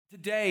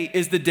Today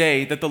is the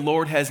day that the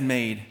Lord has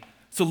made,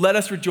 so let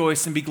us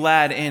rejoice and be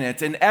glad in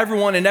it. And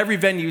everyone in every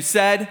venue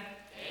said,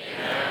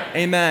 Amen.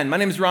 Amen. My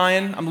name is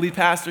Ryan. I'm the lead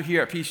pastor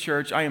here at Peace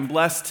Church. I am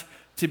blessed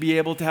to be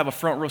able to have a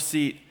front row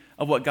seat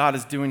of what God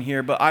is doing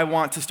here, but I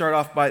want to start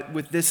off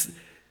with this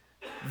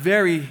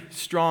very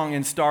strong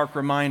and stark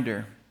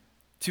reminder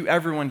to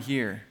everyone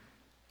here.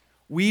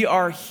 We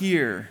are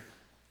here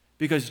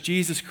because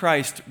Jesus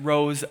Christ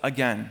rose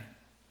again.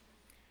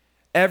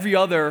 Every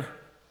other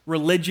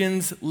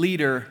religion's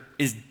leader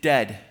is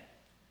dead,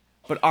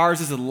 but ours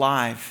is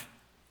alive.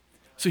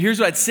 So here's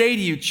what I'd say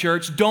to you,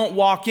 church. Don't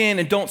walk in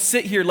and don't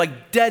sit here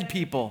like dead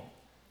people.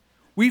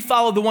 We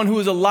follow the one who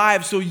is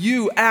alive, so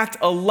you act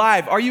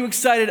alive. Are you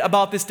excited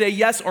about this day,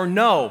 yes or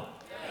no?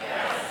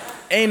 Yes.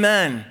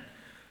 Amen.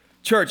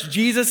 Church,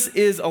 Jesus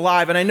is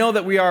alive, and I know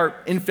that we are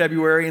in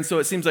February, and so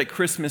it seems like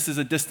Christmas is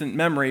a distant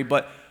memory,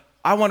 but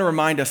I want to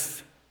remind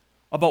us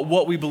about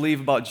what we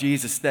believe about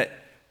Jesus,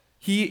 that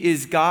he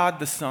is God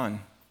the Son,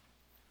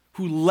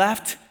 who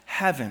left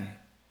heaven,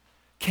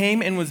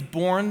 came and was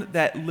born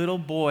that little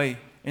boy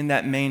in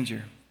that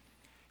manger.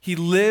 He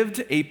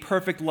lived a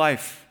perfect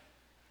life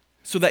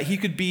so that he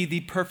could be the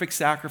perfect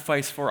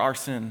sacrifice for our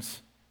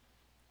sins,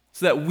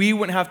 so that we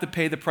wouldn't have to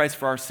pay the price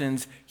for our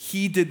sins.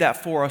 He did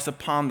that for us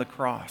upon the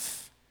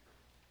cross.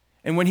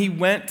 And when he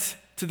went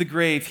to the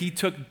grave, he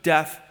took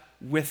death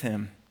with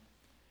him.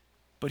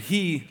 But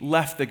he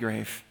left the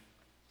grave,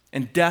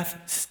 and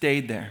death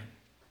stayed there,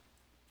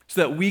 so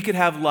that we could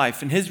have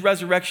life. And his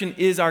resurrection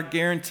is our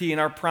guarantee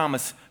and our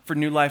promise for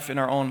new life in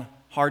our own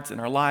hearts, in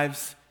our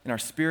lives, in our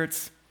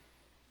spirits.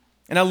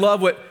 And I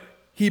love what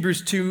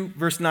Hebrews 2,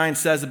 verse 9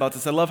 says about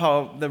this. I love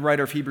how the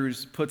writer of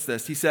Hebrews puts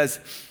this. He says,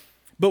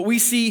 "But we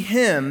see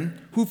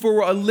him who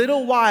for a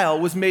little while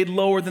was made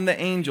lower than the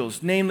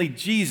angels, namely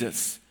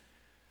Jesus,"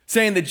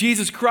 saying that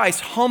Jesus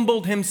Christ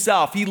humbled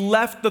himself. He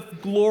left the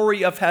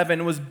glory of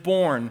heaven and was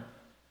born.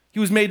 He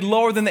was made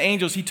lower than the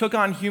angels. He took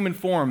on human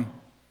form.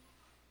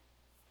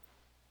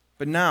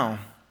 But now,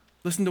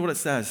 listen to what it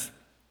says.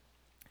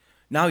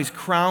 Now he's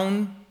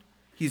crowned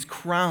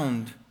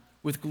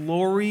with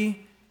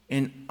glory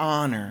and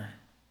honor.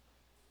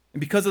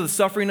 And because of the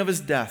suffering of his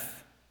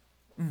death,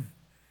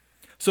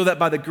 so that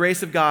by the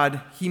grace of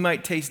God, he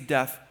might taste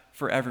death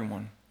for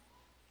everyone.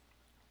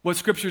 What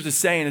Scriptures is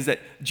saying is that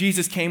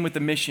Jesus came with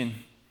a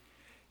mission.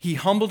 He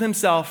humbled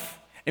himself,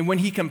 and when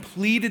he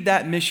completed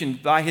that mission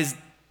by his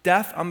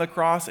death on the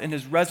cross and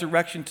his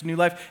resurrection to new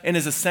life and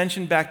his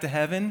ascension back to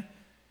heaven,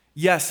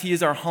 yes, he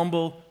is our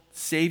humble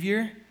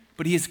Savior,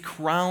 but he is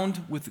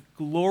crowned with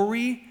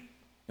glory.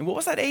 And what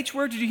was that H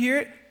word? Did you hear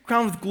it?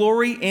 Crowned with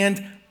glory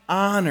and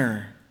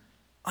honor.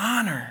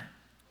 Honor.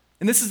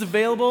 And this is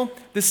available,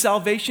 this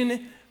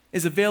salvation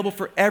is available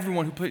for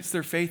everyone who puts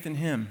their faith in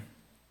him.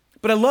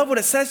 But I love what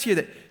it says here,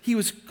 that he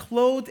was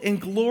clothed in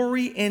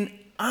glory and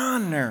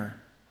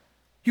honor.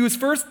 He was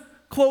first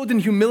clothed in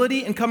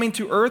humility and coming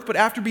to earth, but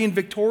after being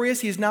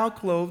victorious, he is now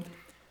clothed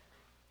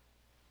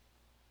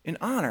in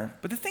honor.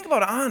 But the thing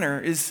about honor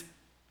is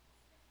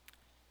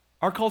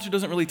our culture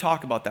doesn't really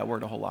talk about that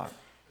word a whole lot.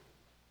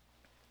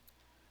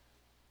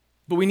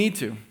 But we need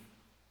to.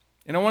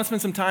 And I want to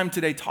spend some time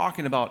today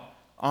talking about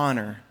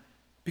honor,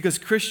 because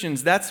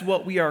Christians, that's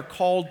what we are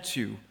called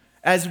to.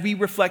 As we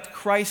reflect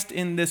Christ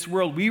in this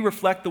world, we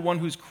reflect the one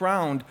who's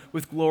crowned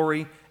with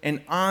glory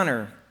and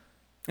honor.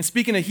 And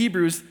speaking of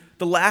Hebrews,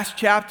 the last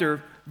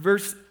chapter,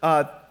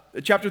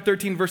 chapter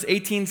 13, verse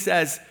 18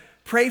 says,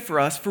 "Pray for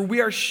us, for we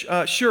are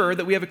sure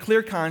that we have a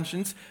clear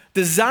conscience,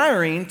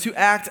 desiring to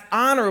act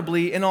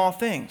honorably in all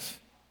things."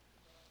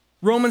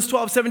 Romans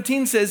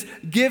 12:17 says,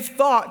 "Give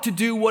thought to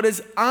do what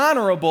is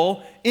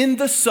honorable in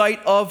the sight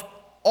of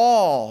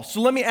all."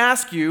 So let me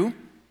ask you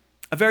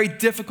a very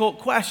difficult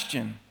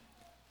question.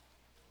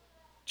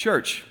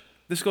 Church,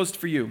 this goes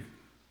for you.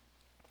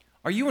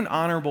 Are you an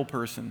honorable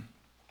person?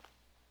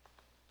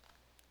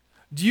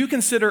 Do you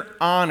consider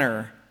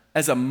honor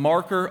as a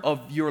marker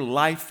of your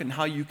life and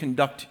how you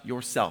conduct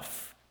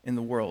yourself in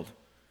the world?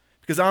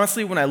 Because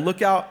honestly, when I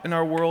look out in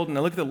our world and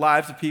I look at the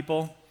lives of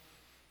people,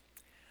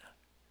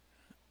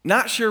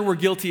 not sure we're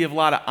guilty of a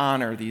lot of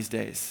honor these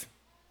days.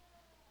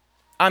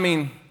 I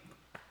mean,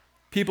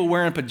 people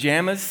wearing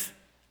pajamas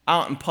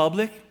out in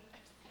public.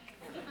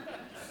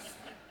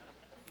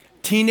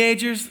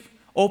 Teenagers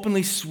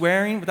openly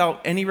swearing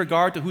without any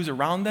regard to who's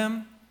around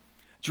them.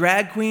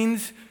 Drag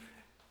queens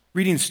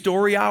reading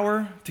story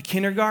hour to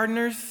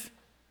kindergartners.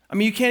 I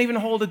mean, you can't even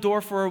hold a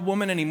door for a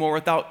woman anymore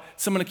without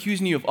someone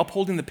accusing you of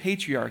upholding the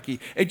patriarchy.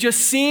 It just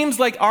seems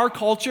like in our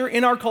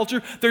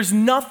culture, there's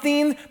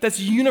nothing that's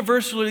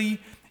universally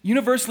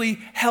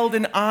held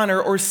in honor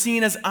or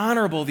seen as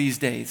honorable these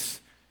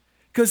days,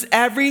 because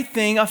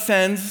everything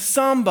offends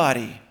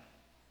somebody.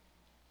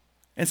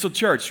 And so,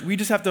 church, we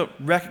just have to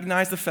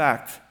recognize the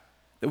fact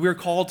that we're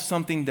called to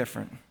something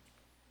different.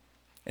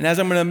 And as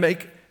I'm going to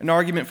make an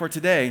argument for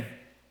today,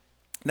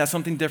 that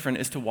something different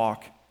is to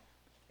walk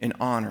in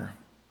honor.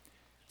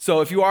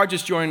 So if you are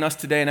just joining us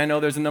today, and I know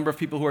there's a number of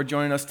people who are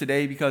joining us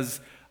today because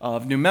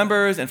of new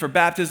members and for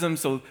baptism,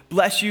 so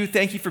bless you.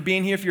 Thank you for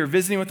being here if you're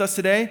visiting with us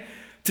today.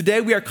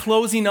 Today we are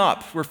closing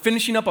up. We're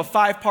finishing up a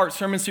 5-part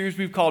sermon series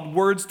we've called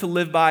Words to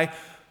Live By.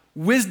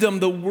 Wisdom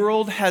the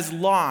world has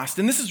lost.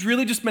 And this has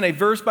really just been a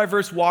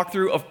verse-by-verse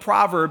walkthrough of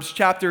Proverbs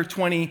chapter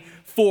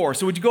 24.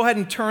 So would you go ahead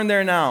and turn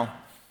there now?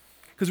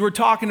 Because we're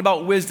talking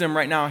about wisdom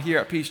right now here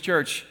at Peace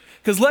Church.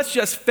 Because let's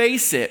just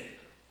face it.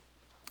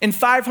 In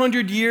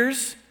 500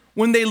 years,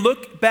 when they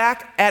look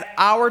back at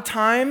our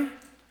time,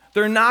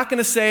 they're not going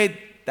to say,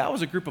 that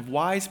was a group of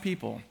wise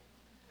people.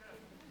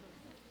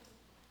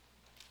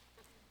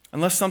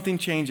 Unless something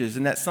changes,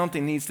 and that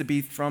something needs to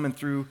be from and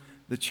through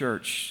the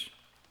church.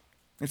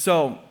 And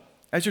so,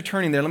 as you're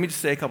turning there, let me just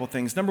say a couple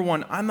things. Number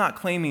one, I'm not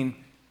claiming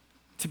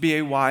to be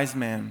a wise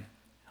man.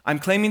 I'm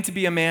claiming to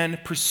be a man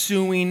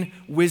pursuing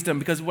wisdom,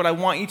 because what I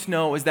want you to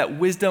know is that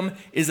wisdom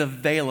is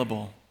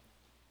available.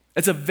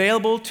 It's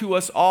available to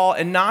us all,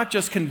 and not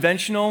just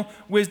conventional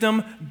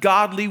wisdom,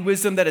 godly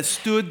wisdom that has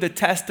stood the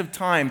test of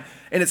time.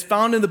 And it's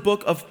found in the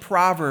book of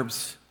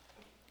Proverbs.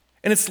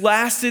 And it's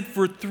lasted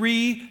for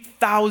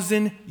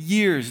 3,000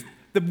 years.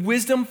 The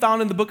wisdom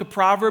found in the book of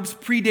Proverbs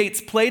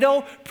predates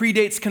Plato,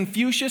 predates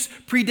Confucius,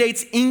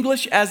 predates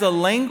English as a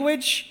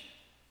language,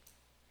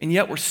 and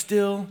yet we're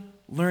still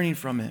learning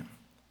from it.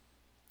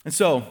 And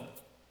so,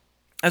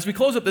 as we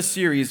close up this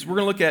series, we're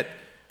going to look at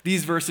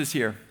these verses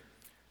here.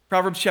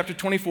 Proverbs chapter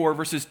 24,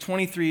 verses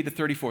 23 to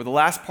 34, the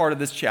last part of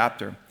this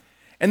chapter.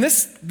 And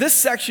this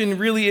section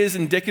really is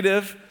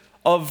indicative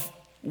of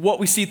what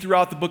we see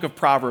throughout the book of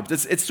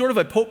Proverbs. It's sort of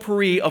a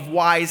potpourri of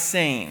wise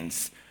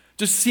sayings,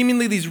 just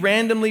seemingly these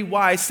randomly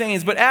wise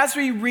sayings. But as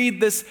we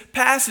read this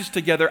passage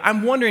together,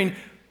 I'm wondering,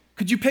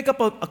 could you pick up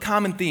a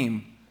common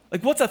theme?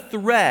 Like, what's a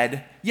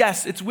thread?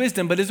 Yes, it's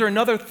wisdom, but is there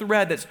another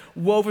thread that's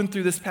woven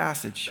through this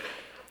passage?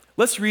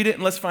 Let's read it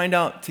and let's find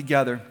out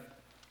together.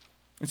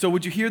 And so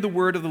would you hear the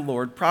word of the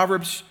Lord?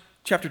 Proverbs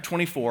chapter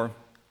 24.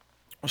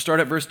 We'll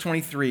start at verse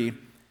 23, and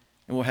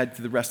we'll head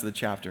to the rest of the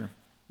chapter.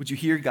 Would you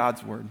hear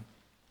God's word?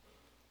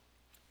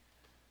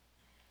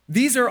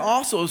 These are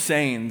also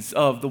sayings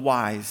of the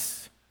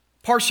wise.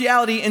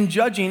 Partiality in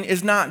judging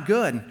is not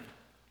good.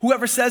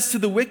 Whoever says to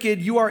the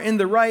wicked, you are in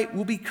the right,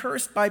 will be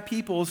cursed by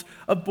peoples,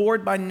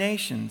 abhorred by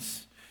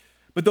nations.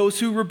 But those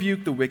who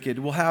rebuke the wicked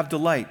will have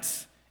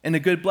delights, and a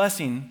good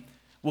blessing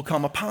will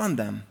come upon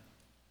them.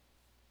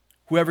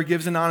 Whoever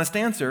gives an honest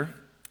answer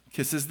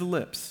kisses the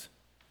lips.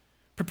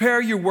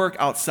 Prepare your work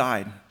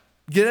outside.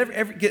 Get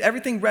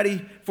everything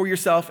ready for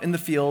yourself in the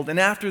field, and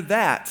after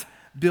that,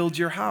 build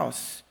your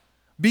house.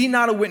 Be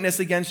not a witness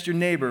against your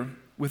neighbor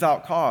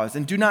without cause,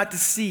 and do not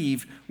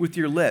deceive with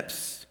your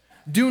lips.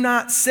 Do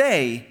not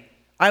say,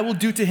 I will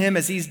do to him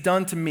as he's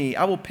done to me.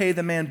 I will pay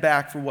the man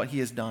back for what he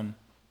has done.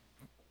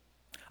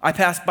 I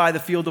passed by the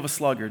field of a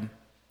sluggard,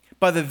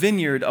 by the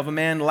vineyard of a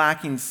man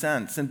lacking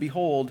sense, and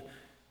behold,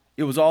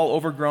 it was all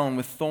overgrown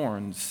with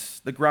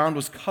thorns. The ground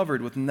was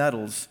covered with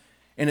nettles,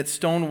 and its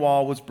stone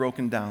wall was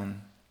broken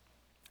down.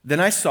 Then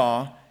I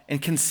saw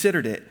and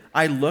considered it.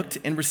 I looked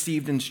and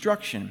received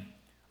instruction.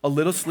 A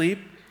little sleep,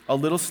 a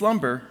little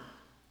slumber,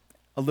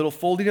 a little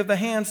folding of the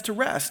hands to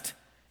rest,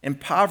 and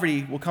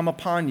poverty will come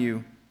upon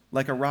you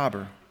like a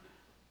robber,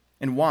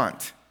 and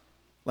want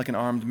like an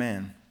armed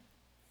man.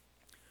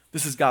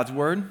 This is God's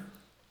word.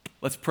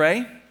 Let's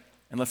pray,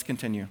 and let's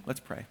continue. Let's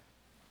pray.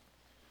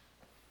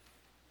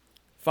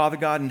 Father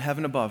God in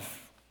heaven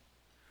above,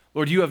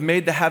 Lord, you have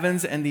made the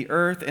heavens and the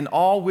earth, and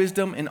all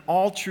wisdom and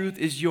all truth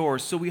is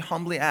yours. So we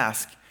humbly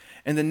ask,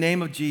 in the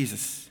name of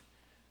Jesus,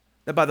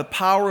 that by the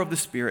power of the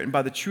Spirit and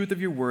by the truth of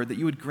your word, that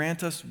you would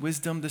grant us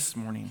wisdom this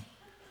morning,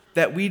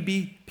 that we'd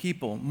be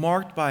people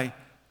marked by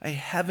a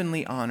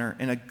heavenly honor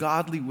and a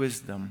godly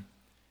wisdom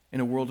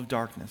in a world of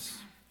darkness.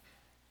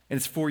 And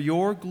it's for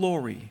your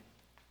glory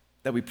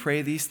that we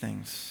pray these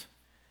things.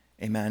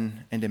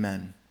 Amen and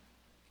amen.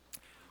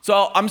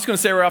 So I'm just going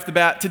to say right off the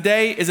bat,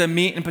 today is a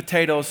meat and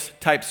potatoes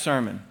type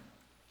sermon.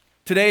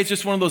 Today is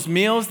just one of those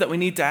meals that we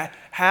need to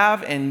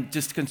have and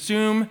just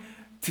consume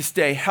to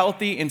stay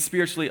healthy and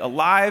spiritually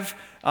alive.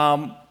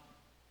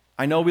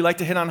 I know we like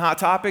to hit on hot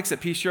topics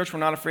at Peace Church. We're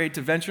not afraid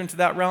to venture into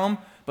that realm,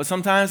 but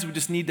sometimes we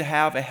just need to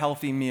have a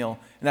healthy meal.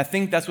 And I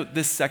think that's what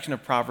this section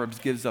of Proverbs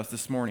gives us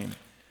this morning.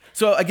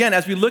 So again,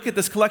 as we look at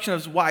this collection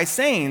of wise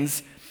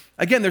sayings,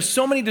 again, there's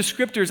so many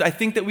descriptors I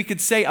think that we could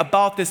say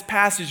about this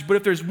passage, but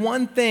if there's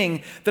one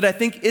thing that I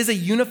think is a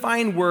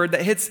unifying word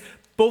that hits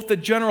both the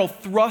general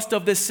thrust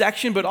of this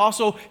section, but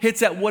also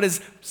hits at what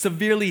is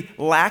severely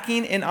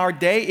lacking in our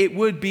day, it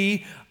would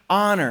be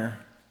honor.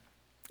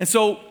 And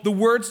so the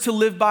words to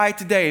live by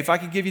today, if I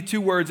could give you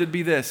two words, it'd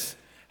be this: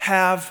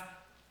 have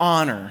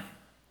honor.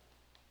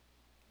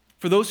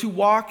 For those who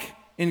walk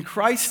in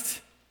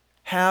Christ,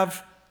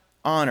 have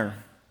honor.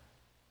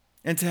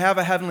 And to have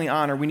a heavenly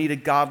honor, we need a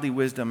godly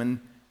wisdom,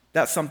 and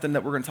that's something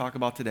that we're going to talk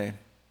about today.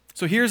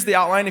 So here's the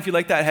outline if you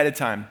like that ahead of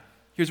time.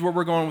 Here's where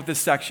we're going with this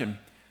section.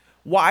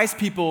 Wise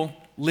people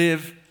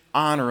live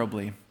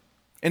honorably.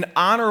 And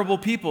honorable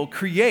people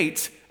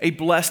create a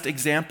blessed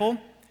example,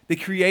 they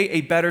create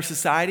a better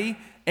society,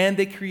 and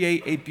they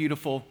create a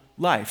beautiful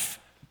life.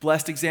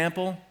 Blessed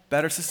example,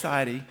 better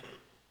society,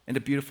 and a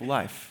beautiful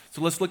life.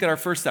 So let's look at our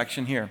first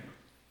section here.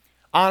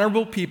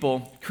 Honorable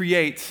people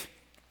create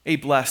a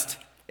blessed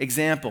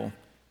example.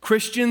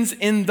 Christians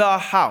in the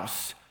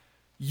house,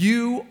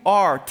 you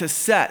are to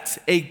set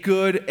a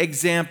good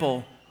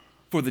example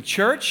for the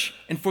church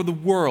and for the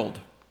world.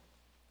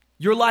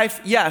 Your life,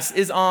 yes,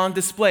 is on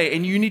display,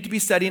 and you need to be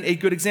setting a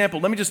good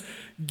example. Let me just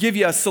give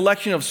you a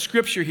selection of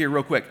scripture here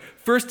real quick.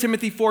 1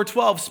 Timothy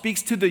 4:12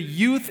 speaks to the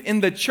youth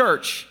in the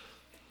church,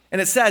 and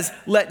it says,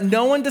 "Let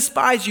no one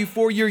despise you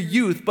for your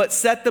youth, but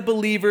set the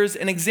believers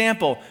an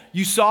example."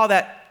 You saw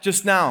that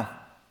just now.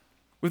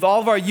 With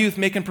all of our youth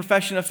making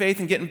profession of faith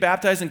and getting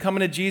baptized and coming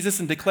to Jesus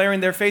and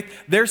declaring their faith,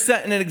 they're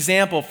setting an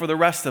example for the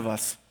rest of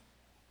us.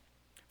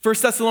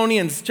 1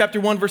 Thessalonians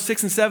chapter 1, verse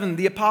 6 and 7,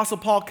 the Apostle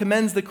Paul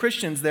commends the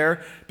Christians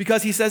there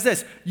because he says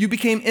this, "You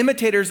became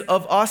imitators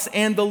of us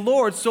and the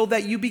Lord so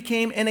that you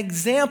became an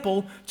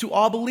example to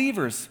all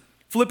believers."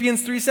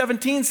 Philippians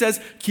 3:17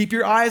 says, "Keep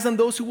your eyes on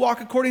those who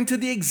walk according to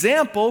the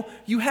example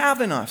you have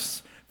in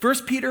us."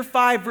 1 Peter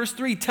 5, verse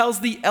 3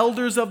 tells the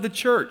elders of the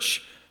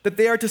church that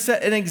they are to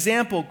set an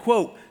example,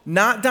 quote,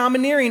 "not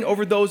domineering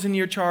over those in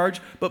your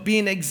charge, but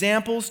being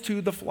examples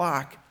to the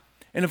flock."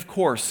 And of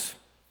course,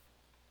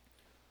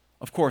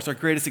 our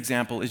greatest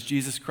example is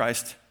Jesus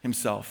Christ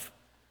himself.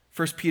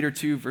 1 Peter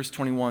 2, verse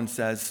 21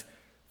 says,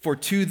 "For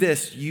to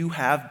this you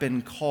have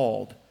been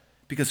called,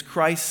 because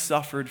Christ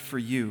suffered for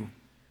you,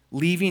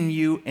 leaving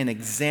you an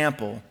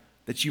example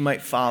that you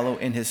might follow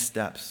in his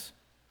steps."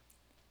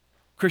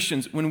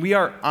 Christians, when we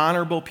are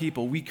honorable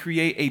people, we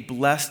create a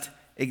blessed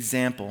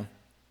example.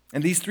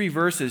 And these three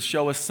verses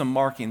show us some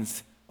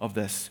markings of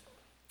this.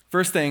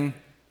 First thing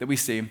that we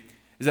see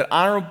is that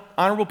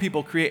honorable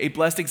people create a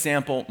blessed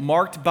example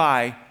marked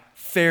by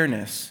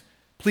fairness.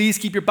 Please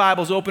keep your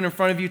Bibles open in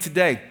front of you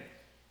today.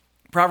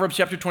 Proverbs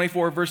chapter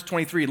 24, verse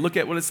 23. Look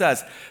at what it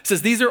says. It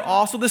says, "These are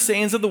also the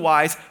sayings of the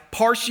wise.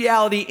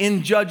 Partiality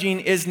in judging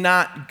is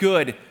not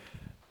good."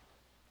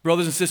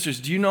 Brothers and sisters,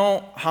 do you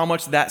know how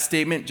much that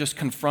statement just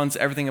confronts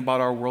everything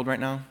about our world right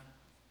now?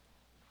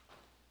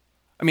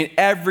 I mean,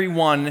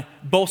 everyone,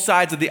 both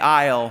sides of the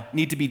aisle,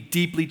 need to be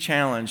deeply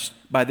challenged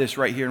by this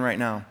right here and right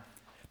now.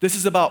 This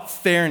is about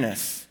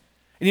fairness.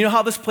 And you know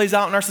how this plays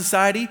out in our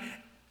society?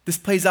 This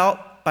plays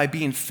out by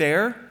being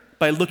fair,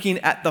 by looking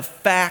at the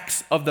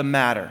facts of the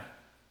matter.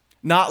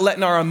 Not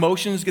letting our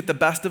emotions get the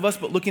best of us,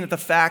 but looking at the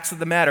facts of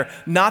the matter.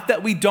 Not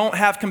that we don't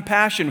have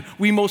compassion.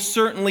 We most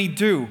certainly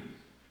do.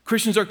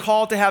 Christians are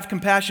called to have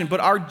compassion, but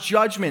our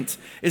judgment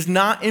is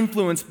not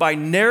influenced by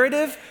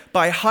narrative,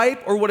 by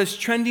hype, or what is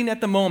trending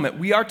at the moment.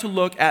 We are to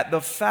look at the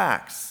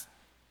facts,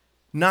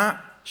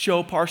 not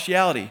show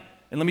partiality.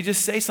 And let me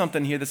just say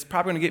something here that's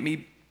probably going to get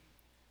me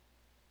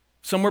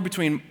somewhere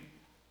between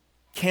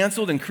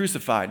canceled and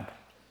crucified.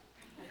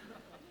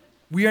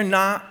 We are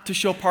not to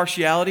show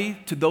partiality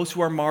to those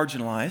who are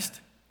marginalized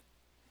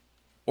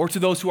or to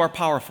those who are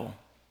powerful.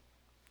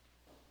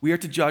 We are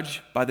to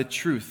judge by the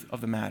truth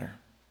of the matter.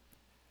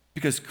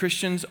 Because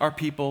Christians are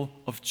people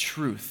of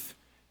truth.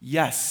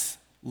 Yes,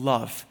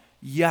 love.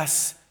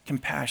 Yes,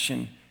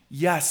 compassion.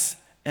 Yes,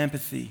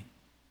 empathy.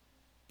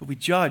 But we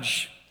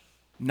judge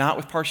not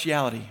with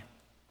partiality,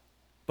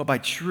 but by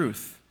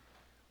truth.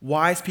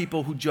 Wise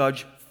people who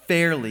judge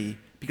fairly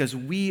because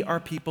we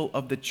are people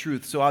of the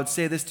truth. So I would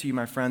say this to you,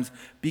 my friends.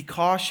 Be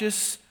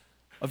cautious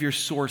of your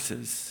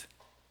sources.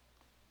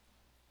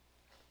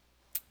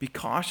 Be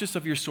cautious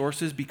of your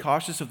sources. Be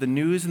cautious of the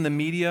news and the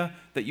media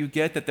that you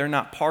get, that they're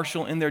not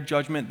partial in their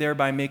judgment,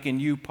 thereby making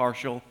you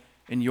partial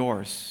in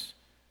yours.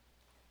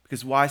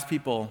 Because wise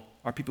people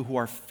are people who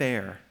are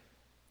fair.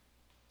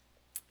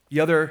 The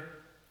other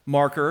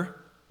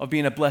marker of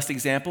being a blessed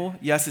example,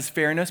 yes, is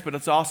fairness, but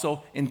it's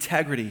also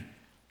integrity.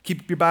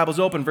 Keep your Bibles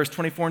open, verse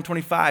 24 and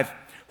 25.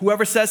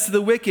 "Whoever says to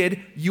the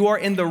wicked, 'You are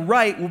in the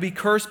right,' will be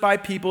cursed by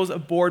peoples,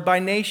 abhorred by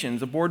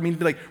nations." Abhorred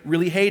means like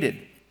really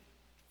hated.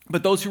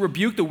 "But those who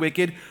rebuke the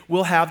wicked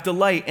will have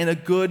delight, and a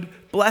good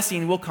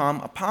blessing will come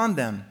upon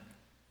them."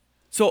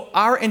 So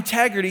our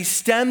integrity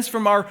stems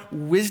from our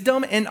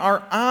wisdom and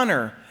our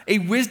honor. A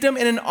wisdom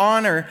and an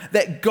honor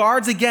that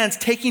guards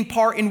against taking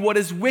part in what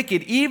is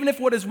wicked, even if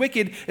what is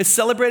wicked is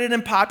celebrated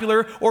and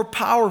popular or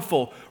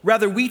powerful.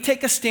 Rather, we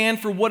take a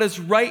stand for what is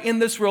right in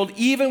this world,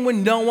 even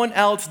when no one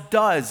else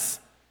does,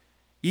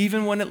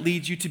 even when it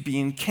leads you to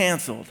being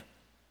canceled.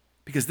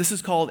 Because this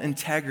is called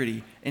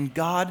integrity, and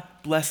God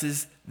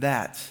blesses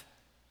that,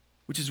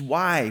 which is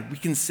why we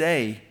can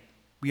say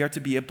we are to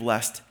be a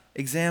blessed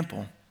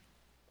example.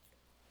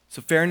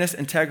 So fairness,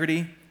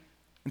 integrity,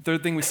 and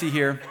third thing we see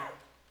here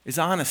is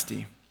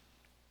honesty.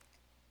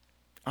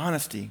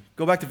 Honesty.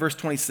 Go back to verse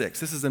 26.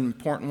 This is an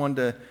important one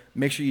to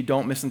make sure you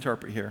don't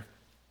misinterpret here.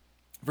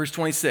 Verse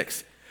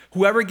 26.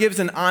 "Whoever gives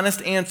an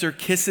honest answer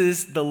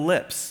kisses the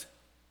lips."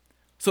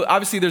 So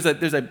obviously there's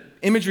a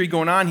imagery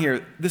going on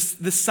here.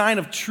 This sign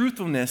of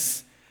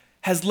truthfulness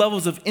has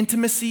levels of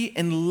intimacy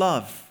and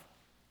love.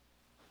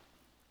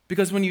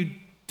 Because when you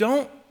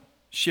don't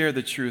share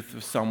the truth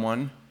with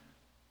someone,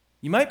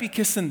 you might be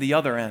kissing the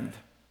other end.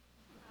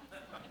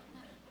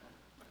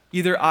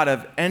 Either out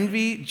of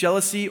envy,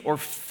 jealousy, or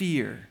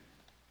fear.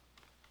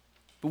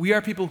 But we are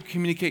people who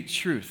communicate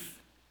truth.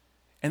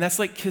 And that's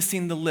like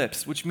kissing the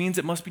lips, which means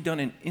it must be done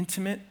in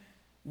intimate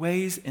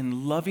ways,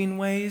 in loving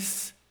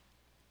ways.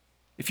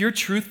 If your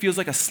truth feels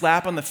like a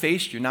slap on the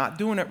face, you're not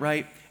doing it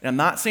right. And I'm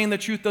not saying the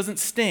truth doesn't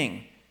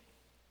sting,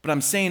 but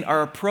I'm saying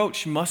our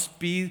approach must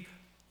be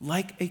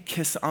like a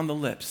kiss on the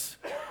lips.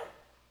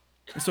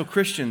 And so,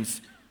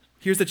 Christians,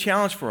 here's the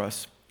challenge for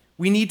us.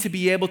 We need to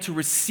be able to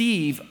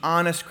receive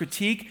honest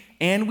critique,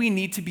 and we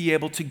need to be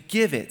able to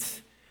give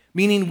it.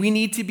 Meaning we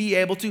need to be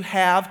able to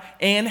have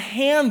and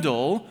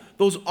handle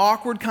those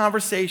awkward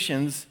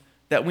conversations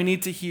that we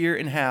need to hear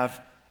and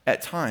have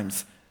at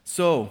times.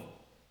 So,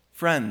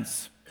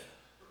 friends,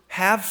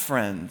 have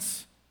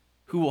friends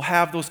who will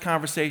have those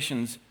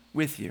conversations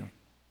with you.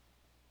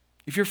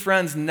 If your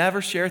friends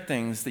never share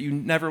things that you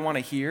never want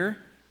to hear,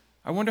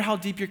 I wonder how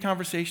deep your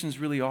conversations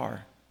really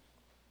are.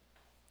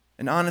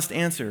 An honest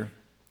answer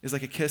is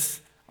like a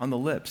kiss on the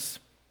lips.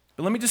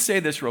 But let me just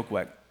say this real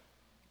quick.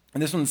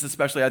 And this one's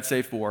especially, I'd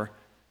say, for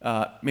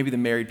maybe the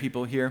married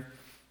people here.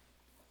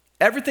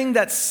 Everything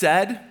that's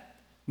said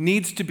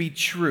needs to be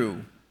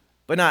true,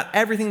 but not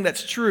everything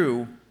that's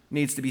true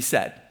needs to be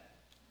said.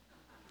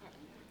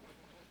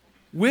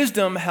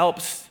 Wisdom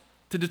helps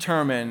to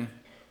determine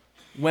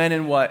when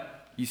and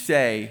what you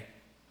say,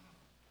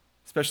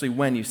 especially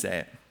when you say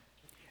it.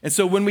 And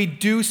so when we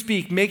do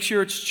speak, make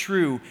sure it's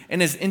true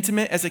and as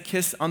intimate as a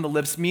kiss on the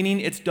lips, meaning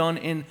it's done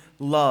in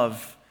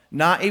love,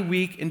 not a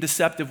weak and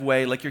deceptive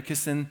way like you're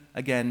kissing,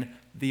 again,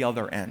 the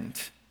other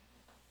end.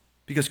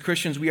 Because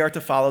Christians, we are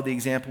to follow the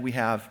example we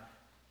have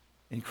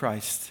in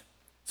Christ.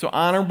 So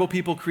honorable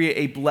people create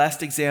a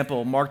blessed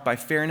example marked by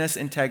fairness,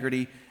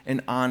 integrity,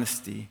 and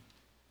honesty.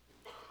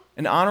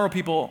 And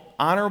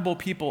honorable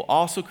people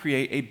also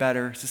create a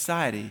better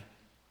society.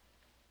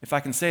 If I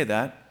can say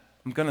that,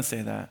 I'm going to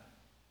say that.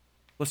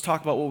 Let's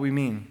talk about what we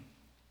mean.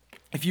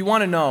 If you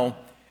want to know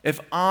if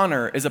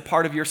honor is a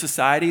part of your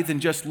society, then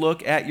just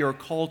look at your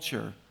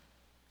culture.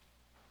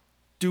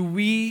 Do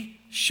we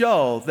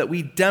show that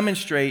we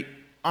demonstrate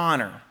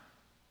honor,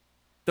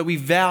 that we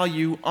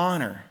value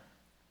honor?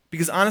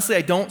 Because honestly,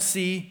 I don't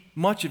see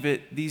much of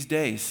it these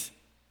days.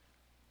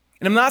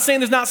 And I'm not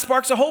saying there's not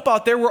sparks of hope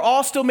out there. We're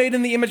all still made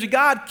in the image of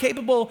God,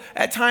 capable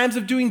at times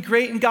of doing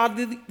great and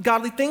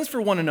godly things for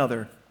one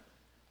another.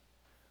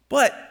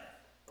 But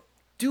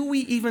do we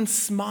even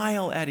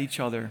smile at each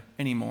other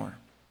anymore?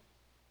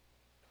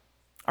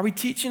 Are we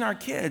teaching our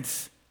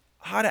kids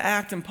how to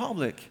act in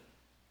public?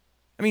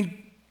 I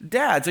mean,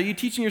 dads, are you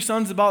teaching your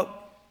sons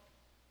about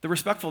the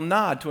respectful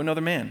nod to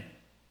another man?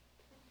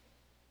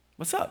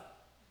 What's up?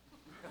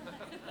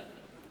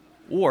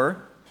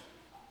 Or,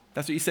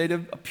 that's what you say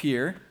to a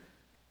peer,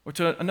 or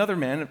to another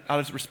man out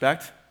of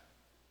respect,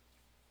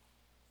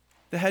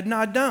 the head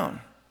nod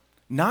down.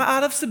 Not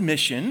out of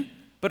submission,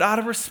 but out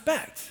of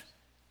respect.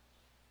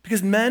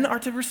 Because men are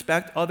to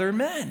respect other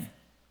men.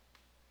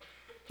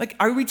 Like,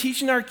 are we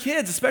teaching our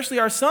kids, especially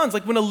our sons,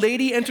 like when a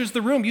lady enters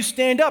the room, you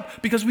stand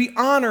up because we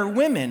honor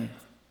women?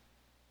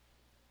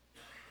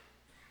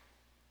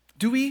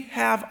 Do we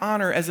have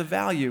honor as a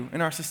value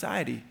in our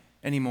society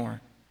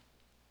anymore?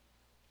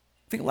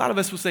 I think a lot of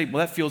us will say,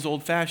 well, that feels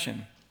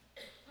old-fashioned.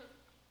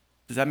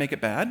 Does that make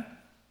it bad?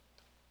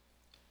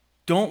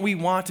 Don't we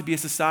want to be a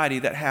society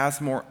that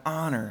has more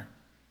honor?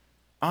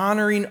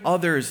 Honoring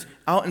others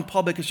out in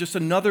public is just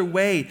another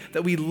way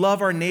that we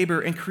love our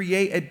neighbor and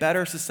create a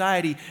better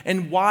society.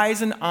 And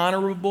wise and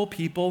honorable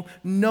people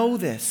know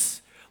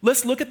this.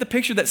 Let's look at the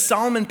picture that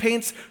Solomon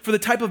paints for the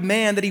type of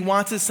man that he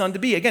wants his son to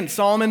be. Again,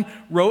 Solomon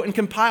wrote and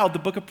compiled the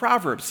book of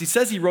Proverbs. He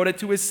says he wrote it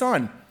to his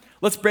son.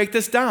 Let's break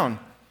this down.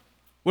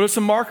 What are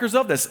some markers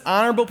of this?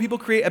 Honorable people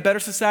create a better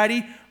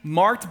society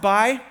marked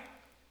by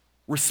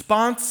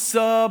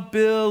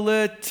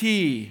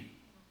responsibility.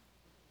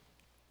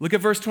 Look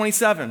at verse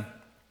 27.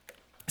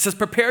 It says,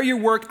 prepare your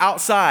work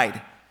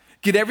outside.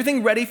 Get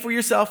everything ready for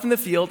yourself in the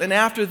field, and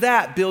after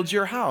that, build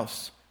your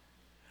house.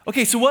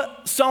 Okay, so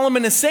what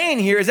Solomon is saying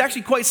here is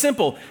actually quite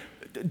simple.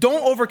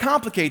 Don't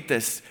overcomplicate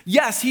this.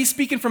 Yes, he's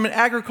speaking from an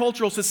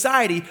agricultural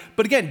society,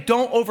 but again,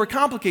 don't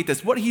overcomplicate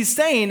this. What he's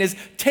saying is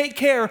take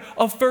care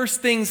of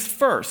first things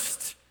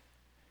first.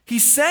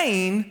 He's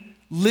saying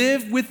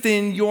live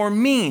within your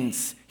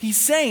means. He's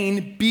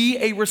saying be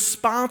a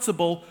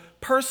responsible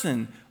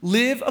person.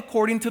 Live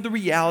according to the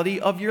reality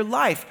of your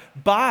life.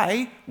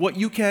 Buy what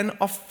you can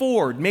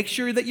afford. Make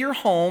sure that your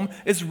home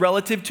is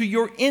relative to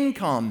your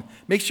income.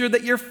 Make sure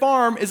that your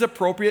farm is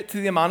appropriate to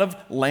the amount of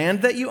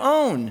land that you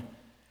own.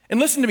 And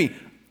listen to me.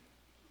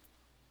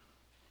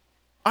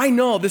 I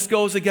know this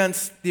goes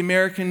against the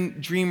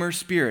American dreamer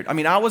spirit. I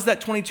mean, I was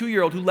that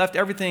 22-year-old who left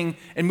everything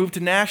and moved to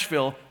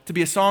Nashville to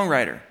be a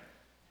songwriter.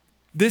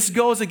 This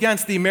goes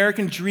against the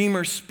American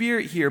dreamer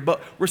spirit here,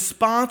 but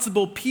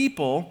responsible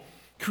people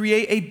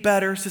create a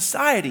better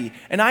society.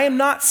 And I am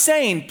not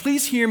saying,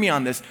 please hear me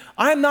on this,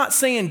 I am not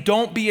saying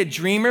don't be a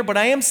dreamer, but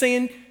I am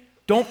saying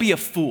don't be a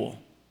fool.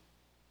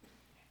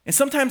 And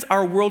sometimes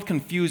our world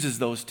confuses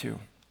those two.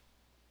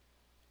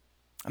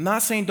 I'm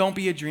not saying don't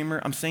be a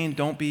dreamer, I'm saying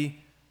don't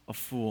be a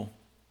fool.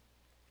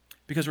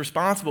 Because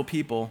responsible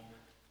people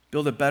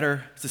build a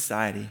better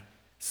society.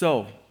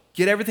 So,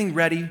 get everything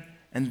ready,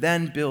 and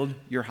then build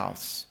your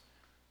house.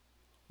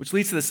 Which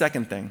leads to the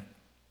second thing.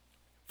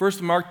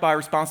 First, marked by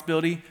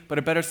responsibility, but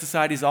a better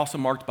society is also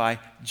marked by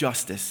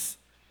justice.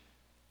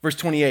 Verse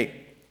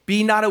 28,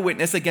 be not a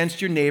witness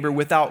against your neighbor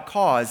without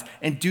cause,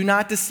 and do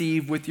not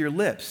deceive with your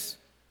lips.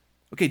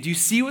 Okay, do you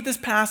see what this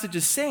passage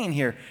is saying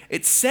here?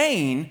 It's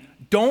saying,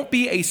 don't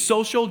be a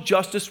social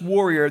justice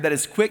warrior that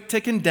is quick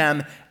to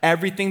condemn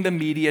everything the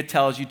media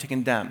tells you to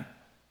condemn.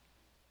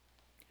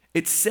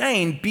 It's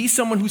saying, be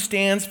someone who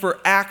stands for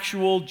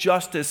actual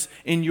justice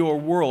in your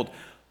world.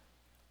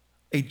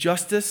 A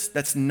justice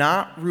that's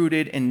not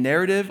rooted in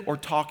narrative or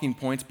talking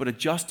points, but a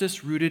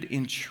justice rooted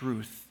in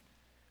truth.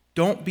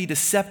 Don't be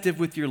deceptive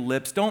with your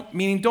lips.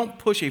 Don't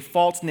push a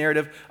false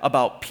narrative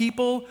about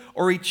people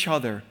or each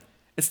other.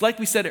 It's like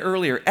we said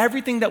earlier,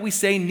 everything that we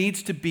say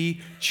needs to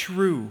be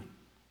true.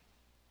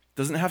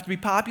 Doesn't have to be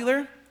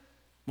popular,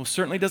 most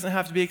certainly doesn't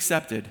have to be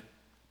accepted,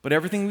 but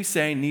everything we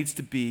say needs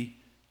to be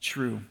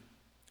true.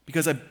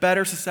 Because a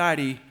better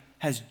society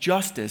has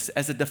justice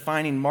as a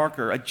defining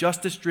marker, a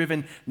justice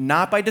driven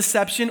not by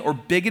deception or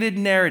bigoted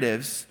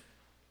narratives,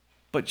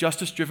 but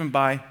justice driven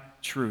by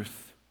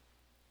truth.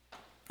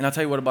 And I'll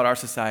tell you what about our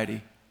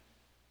society.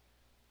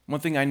 One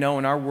thing I know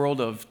in our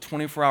world of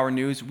 24-hour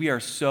news, we are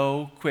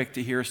so quick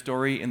to hear a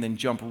story and then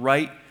jump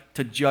right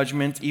to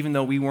judgment, even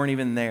though we weren't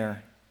even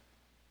there.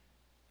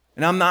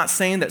 And I'm not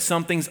saying that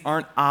some things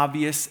aren't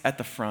obvious at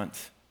the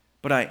front,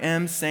 but I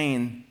am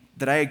saying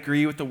that I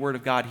agree with the Word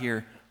of God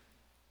here.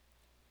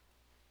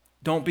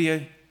 Don't be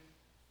a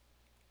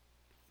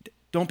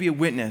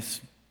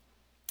witness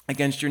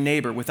against your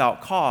neighbor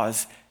without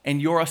cause,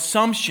 and your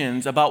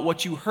assumptions about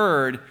what you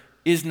heard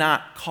is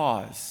not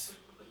cause.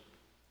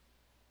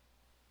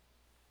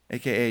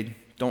 AKA,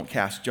 don't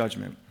cast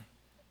judgment.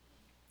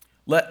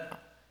 Let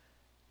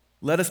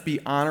us be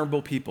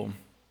honorable people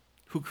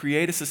who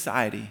create a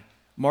society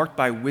marked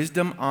by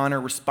wisdom,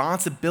 honor,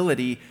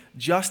 responsibility,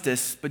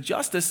 justice. But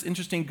justice,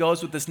 interesting,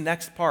 goes with this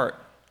next part.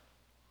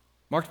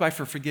 Marked by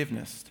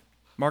forgiveness.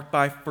 Marked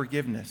by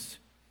forgiveness.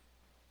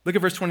 Look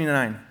at verse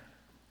 29.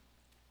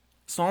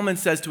 Solomon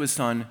says to his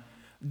son,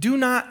 do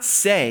not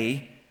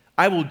say,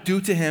 I will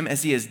do to him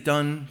as he has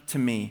done to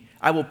me.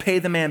 I will pay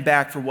the man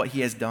back for what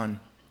he has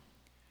done.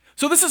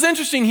 So this is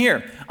interesting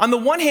here. On the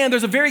one hand,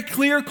 there's a very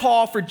clear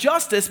call for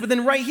justice, but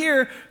then right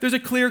here, there's a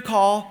clear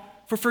call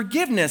for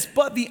forgiveness.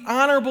 But the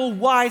honorable,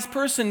 wise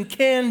person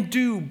can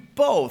do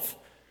both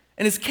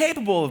and is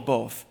capable of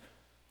both.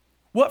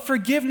 What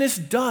forgiveness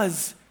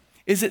does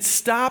is it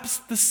stops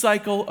the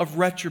cycle of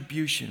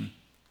retribution.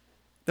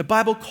 The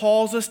Bible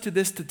calls us to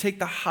this, to take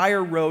the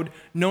higher road,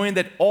 knowing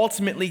that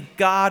ultimately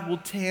God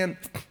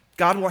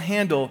will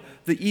handle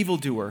the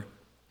evildoer.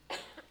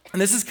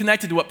 And this is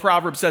connected to what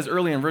Proverbs says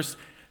early in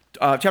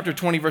chapter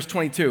 20, verse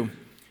 22. It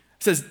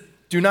says,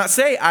 do not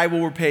say, I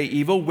will repay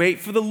evil. Wait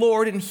for the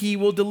Lord, and he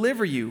will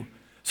deliver you.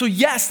 So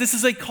yes, this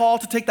is a call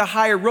to take the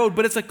higher road,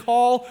 but it's a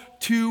call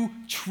to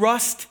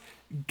trust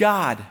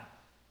God.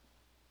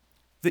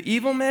 The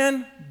evil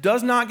man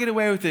does not get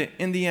away with it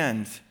in the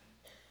end.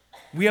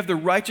 We have the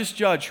righteous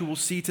judge who will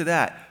see to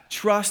that.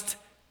 Trust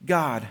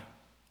God.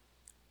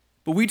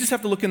 But we just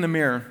have to look in the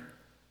mirror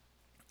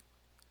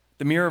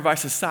of our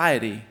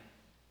society,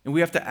 and we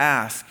have to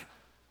ask,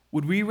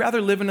 would we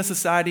rather live in a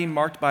society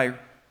marked by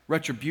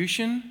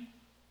retribution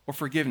or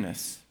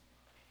forgiveness?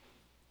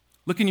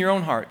 Look in your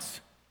own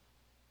hearts.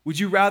 Would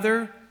you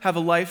rather have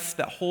a life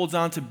that holds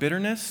on to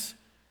bitterness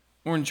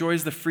or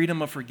enjoys the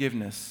freedom of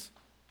forgiveness?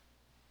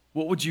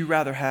 What would you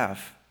rather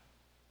have?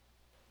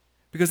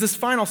 Because this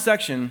final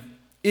section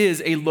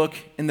is a look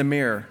in the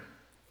mirror.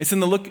 It's a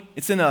look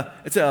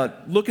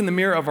in the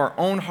mirror of our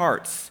own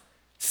hearts,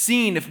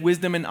 seeing if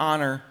wisdom and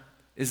honor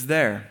is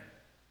there.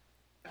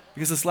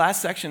 Because this last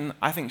section,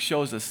 I think,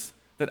 shows us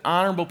that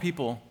honorable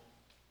people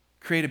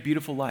create a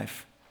beautiful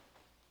life,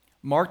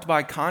 marked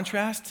by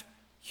contrast,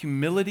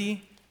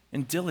 humility,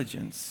 and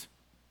diligence.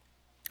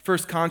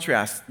 First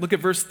contrast. Look at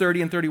verse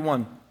 30 and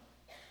 31.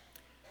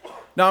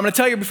 Now, I'm going to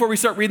tell you before we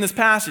start reading this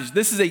passage,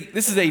 this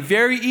is a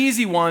very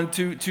easy one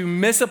to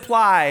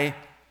misapply.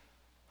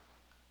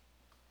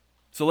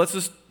 So let's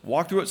just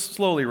walk through it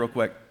slowly real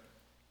quick.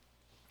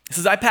 It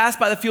says, I passed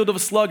by the field of a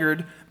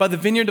sluggard, by the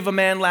vineyard of a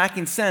man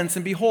lacking sense,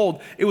 and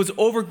behold, it was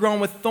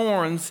overgrown with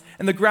thorns,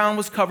 and the ground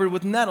was covered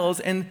with nettles,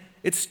 and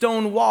its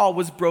stone wall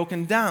was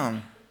broken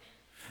down.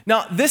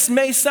 Now, this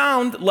may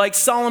sound like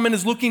Solomon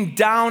is looking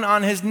down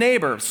on his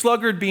neighbor,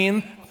 sluggard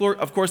being,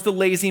 of course, the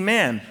lazy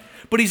man.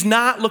 But he's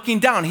not looking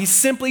down. He's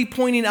simply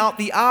pointing out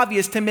the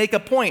obvious to make a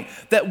point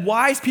that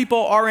wise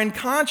people are in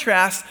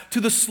contrast to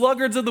the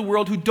sluggards of the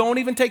world who don't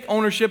even take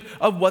ownership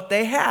of what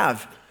they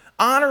have.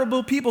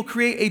 Honorable people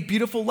create a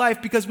beautiful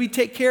life because we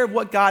take care of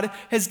what God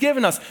has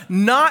given us.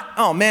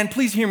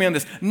 Please hear me on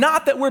this.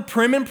 Not that we're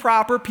prim and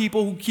proper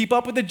people who keep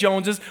up with the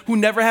Joneses, who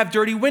never have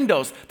dirty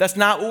windows. That's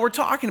not what we're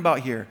talking about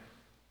here.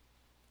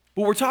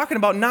 But we're talking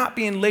about not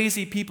being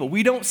lazy people.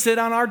 We don't sit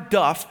on our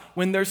duff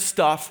when there's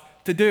stuff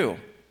to do.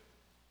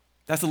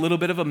 That's a little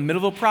bit of a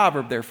medieval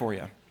proverb there for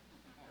you.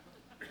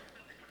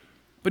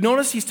 But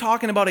notice he's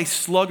talking about a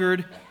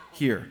sluggard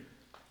here.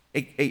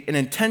 An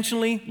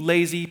intentionally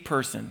lazy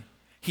person.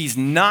 He's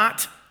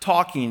not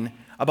talking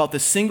about the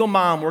single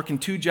mom working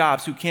 2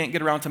 jobs who can't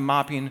get around to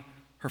mopping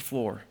her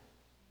floor.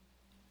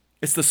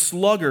 It's the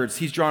sluggards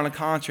he's drawn a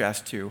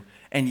contrast to.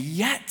 And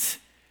yet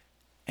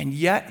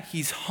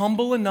he's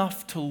humble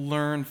enough to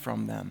learn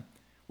from them,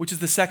 which is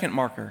the second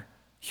marker,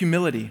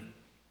 humility.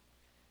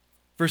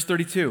 Verse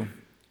 32.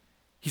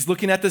 He's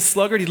looking at this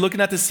sluggard, he's looking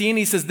at the scene,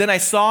 he says, then I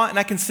saw it and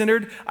I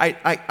considered,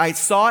 I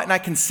saw it and I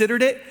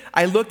considered it,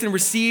 I looked and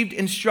received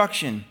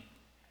instruction.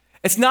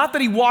 It's not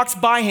that he walks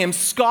by him,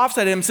 scoffs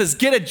at him, says,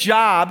 get a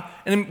job,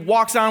 and then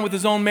walks on with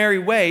his own merry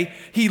way.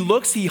 He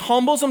looks, he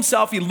humbles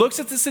himself, he looks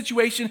at the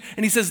situation,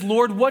 and he says,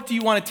 Lord, what do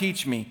you want to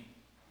teach me?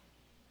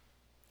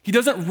 He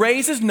doesn't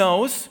raise his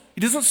nose,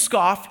 he doesn't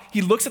scoff,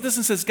 he looks at this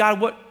and says, God,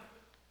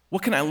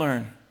 what can I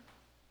learn?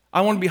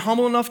 I want to be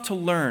humble enough to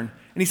learn.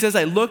 And he says,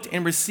 I looked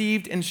and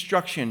received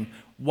instruction.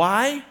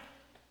 Why?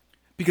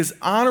 Because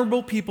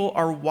honorable people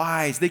are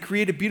wise. They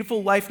create a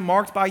beautiful life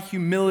marked by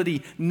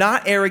humility,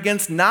 not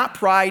arrogance, not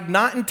pride,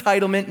 not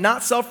entitlement,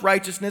 not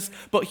self-righteousness,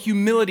 but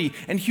humility.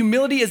 And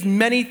humility is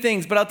many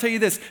things, but I'll tell you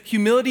this,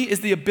 humility is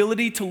the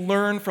ability to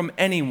learn from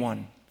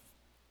anyone.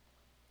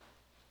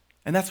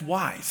 And that's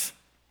wise.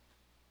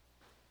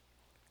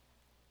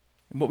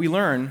 And what we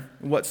learn,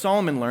 what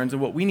Solomon learns,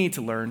 and what we need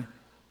to learn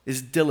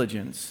is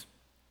diligence.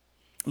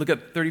 Look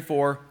at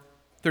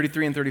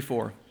 33 and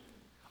 34.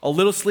 A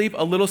little sleep,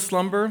 a little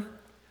slumber,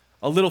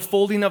 a little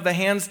folding of the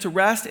hands to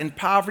rest, and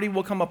poverty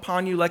will come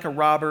upon you like a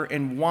robber,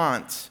 and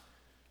want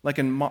like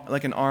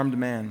an armed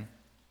man.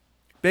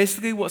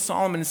 Basically, what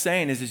Solomon is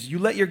saying is you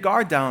let your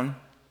guard down,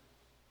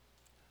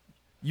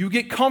 you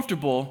get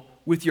comfortable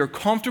with your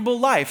comfortable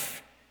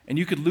life, and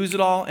you could lose it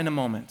all in a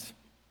moment.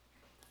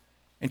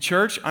 And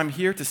church, I'm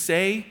here to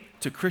say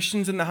to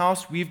Christians in the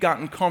house, we've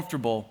gotten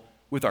comfortable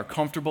with our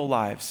comfortable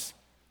lives,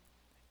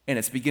 and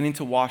it's beginning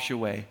to wash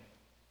away.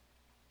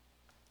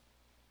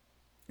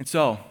 And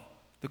so,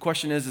 the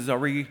question is are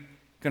we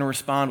going to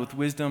respond with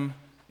wisdom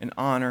and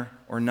honor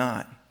or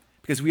not?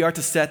 Because we are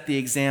to set the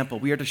example.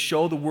 We are to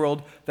show the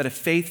world that a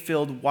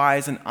faith-filled,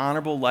 wise, and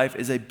honorable life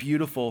is a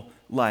beautiful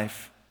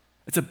life.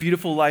 It's a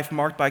beautiful life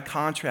marked by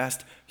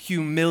contrast,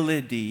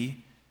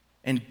 humility,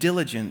 and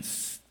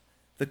diligence.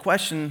 The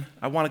question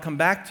I want to come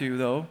back to,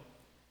 though,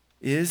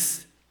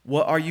 is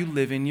what are you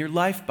living your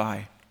life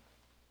by?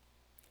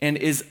 And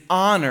is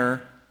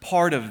honor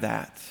part of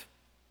that?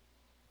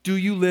 Do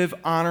you live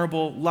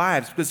honorable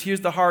lives? Because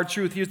here's the hard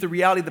truth. Here's the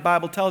reality the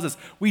Bible tells us.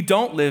 We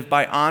don't live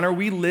by honor.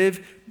 We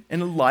live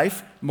in a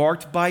life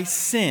marked by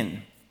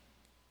sin.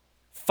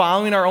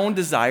 Following our own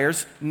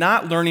desires,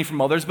 not learning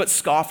from others, but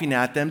scoffing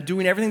at them,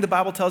 doing everything the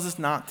Bible tells us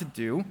not to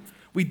do.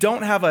 We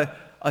don't have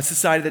a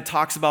society that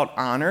talks about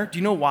honor. Do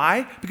you know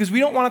why? Because we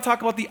don't want to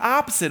talk about the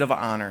opposite of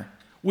honor,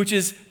 which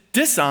is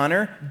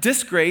dishonor,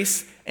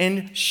 disgrace,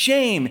 and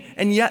shame.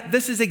 And yet,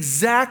 this is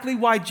exactly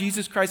why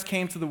Jesus Christ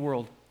came to the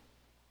world.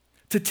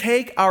 To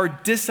take our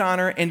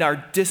dishonor and our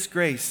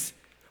disgrace.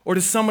 Or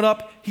to sum it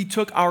up, he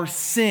took our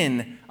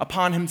sin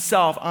upon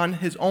himself, on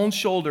his own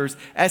shoulders,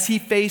 as he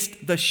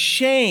faced the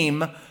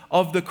shame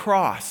of the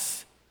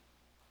cross.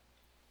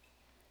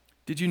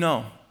 Did you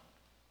know?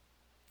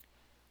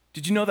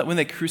 Did you know that when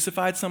they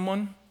crucified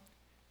someone,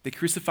 they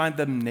crucified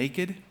them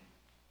naked?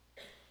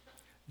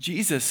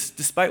 Jesus,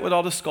 despite what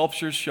all the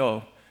sculptures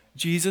show,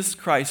 Jesus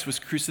Christ was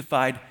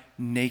crucified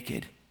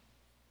naked,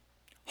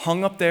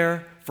 hung up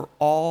there for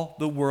all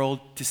the world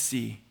to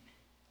see.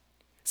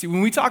 See,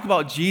 when we talk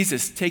about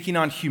Jesus taking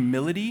on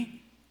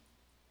humility,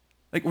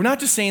 we're not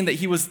just saying that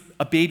he was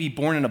a baby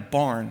born in a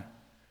barn.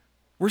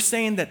 We're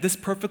saying that this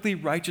perfectly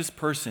righteous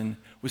person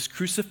was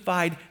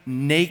crucified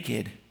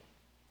naked,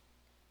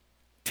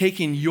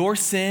 taking your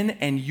sin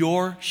and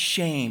your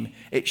shame.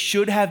 It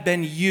should have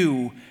been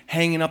you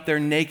hanging up there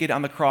naked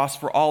on the cross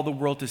for all the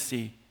world to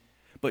see.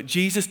 But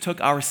Jesus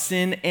took our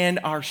sin and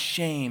our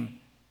shame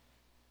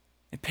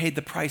and paid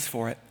the price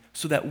for it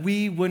so that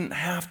we wouldn't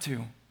have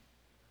to.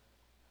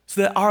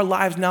 So that our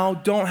lives now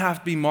don't have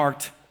to be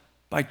marked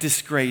by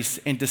disgrace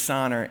and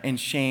dishonor and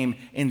shame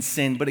and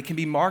sin, but it can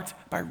be marked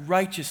by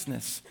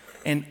righteousness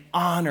and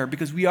honor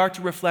because we are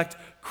to reflect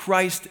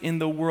Christ in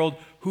the world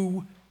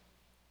who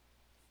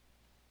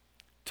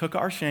took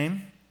our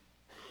shame,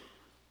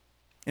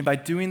 and by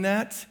doing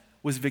that,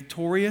 was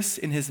victorious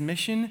in his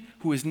mission,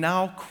 who is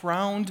now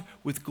crowned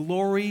with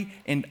glory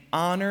and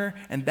honor,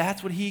 and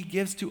that's what he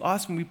gives to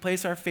us when we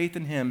place our faith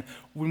in him.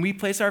 When we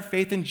place our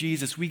faith in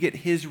Jesus, we get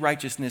his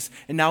righteousness,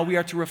 and now we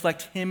are to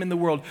reflect him in the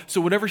world.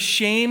 So whatever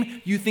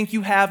shame you think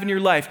you have in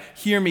your life,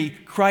 hear me,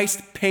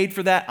 Christ paid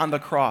for that on the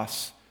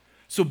cross.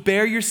 So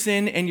bear your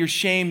sin and your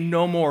shame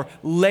no more.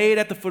 Lay it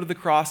at the foot of the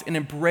cross and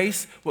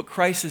embrace what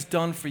Christ has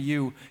done for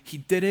you. He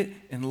did it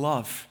in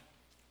love,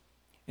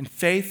 in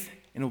faith,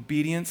 in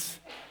obedience,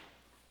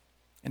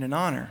 and in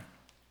honor.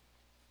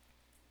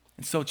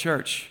 And so,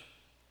 church,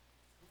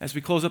 as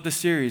we close up this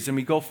series and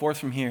we go forth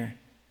from here,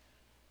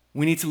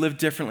 we need to live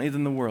differently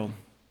than the world.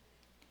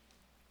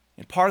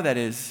 And part of that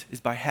is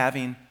by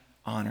having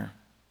honor.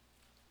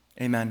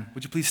 Amen.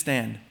 Would you please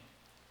stand?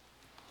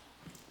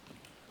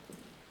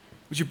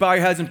 Would you bow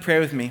your heads and pray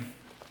with me?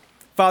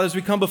 Father, as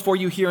we come before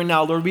you here and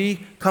now, Lord,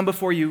 we come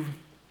before you.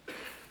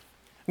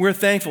 We're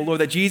thankful, Lord,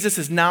 that Jesus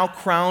is now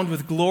crowned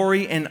with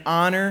glory and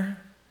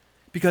honor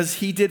because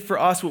he did for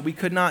us what we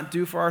could not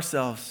do for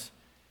ourselves.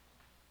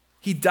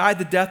 He died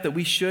the death that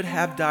we should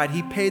have died.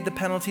 He paid the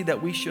penalty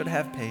that we should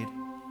have paid.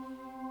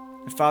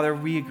 And Father,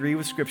 we agree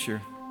with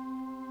Scripture.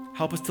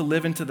 Help us to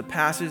live into the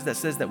passage that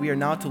says that we are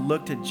now to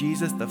look to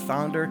Jesus, the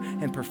founder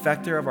and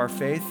perfecter of our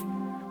faith,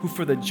 who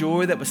for the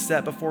joy that was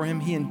set before him,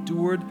 he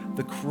endured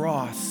the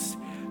cross,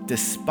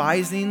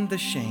 despising the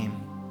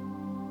shame.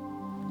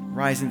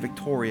 Rising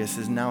victorious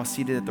is now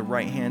seated at the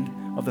right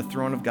hand of the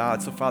throne of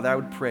God. So Father, I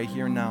would pray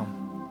here and now,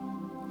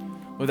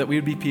 Lord, that we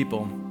would be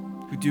people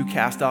who do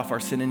cast off our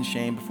sin and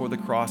shame before the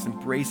cross,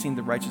 embracing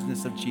the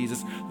righteousness of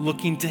Jesus,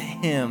 looking to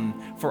him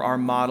for our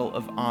model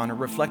of honor,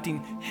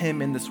 reflecting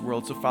him in this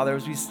world. So Father,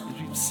 as we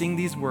sing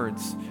these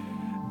words,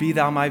 be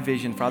thou my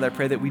vision. Father, I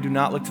pray that we do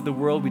not look to the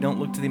world, we don't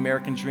look to the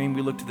American dream,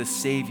 we look to the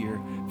Savior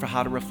for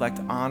how to reflect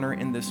honor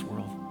in this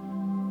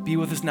world. Be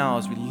with us now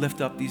as we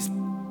lift up these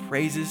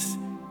praises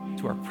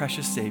to our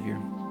precious Savior.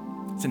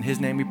 It's in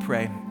his name we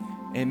pray.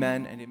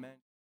 Amen and amen.